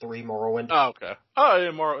Scrolls 3 Morrowind. Oh, okay. Oh,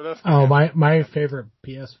 yeah, Morrowind. My favorite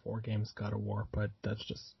PS4 game is God of War, but that's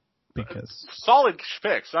just because. Solid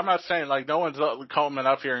picks. I'm not saying, like, no one's coming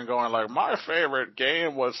up here and going, like, my favorite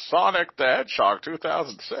game was Sonic the Hedgehog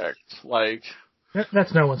 2006. Like.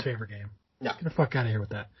 That's no one's favorite game. No. Get the fuck out of here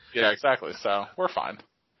with that. Yeah, exactly. So, we're fine.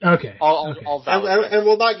 Okay. All valid. And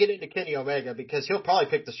we'll not get into Kenny Omega because he'll probably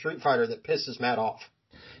pick the Street Fighter that pisses Matt off.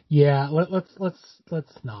 Yeah, let's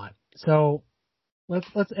not. So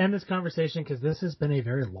let's end this conversation because this has been a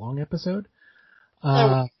very long episode.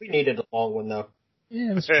 We needed a long one though.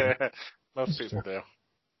 Yeah, that's true. Most people do.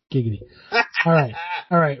 Giggity. All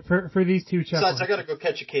right. For these two chuckleheads. Besides, I gotta go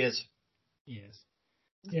catch a kids. Yes.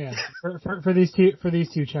 Yeah. for these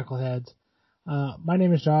two chuckleheads. My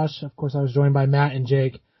name is Josh. Of course, I was joined by Matt and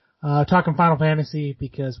Jake, talking Final Fantasy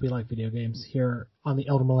because we like video games here on the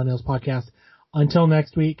Elder Millennials podcast. Until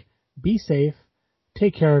next week, be safe,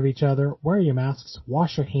 take care of each other, wear your masks,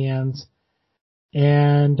 wash your hands,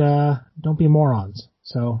 and don't be morons.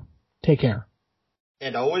 So, take care.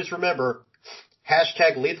 And always remember,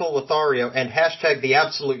 hashtag Lethal Lothario and hashtag The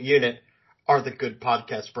Absolute Unit are the good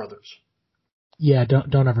podcast brothers. Yeah,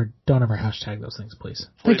 don't ever hashtag those things, please.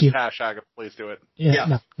 Thank you. Hashtag it, please do it.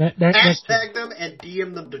 Yeah. No, hashtag them and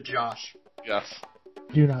DM them to Josh. Yes.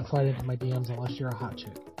 Do not slide into my DMs unless you're a hot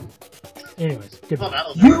chick. Anyways,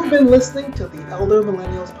 goodbye. You've been listening to the Elder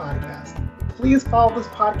Millennials podcast. Please follow this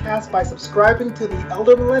podcast by subscribing to the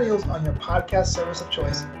Elder Millennials on your podcast service of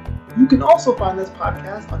choice. You can also find this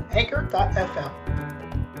podcast on Anchor.fm.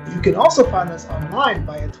 You can also find us online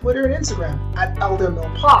via Twitter and Instagram at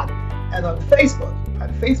ElderMillPod and on Facebook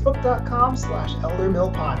at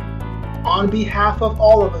Facebook.com/ElderMillPod. On behalf of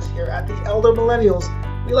all of us here at the Elder Millennials,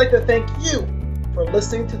 we'd like to thank you for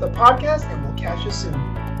listening to the podcast, and we'll catch you soon.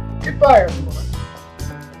 Goodbye, everyone.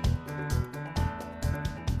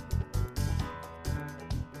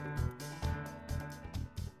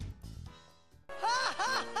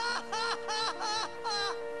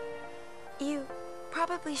 You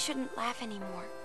probably shouldn't laugh anymore.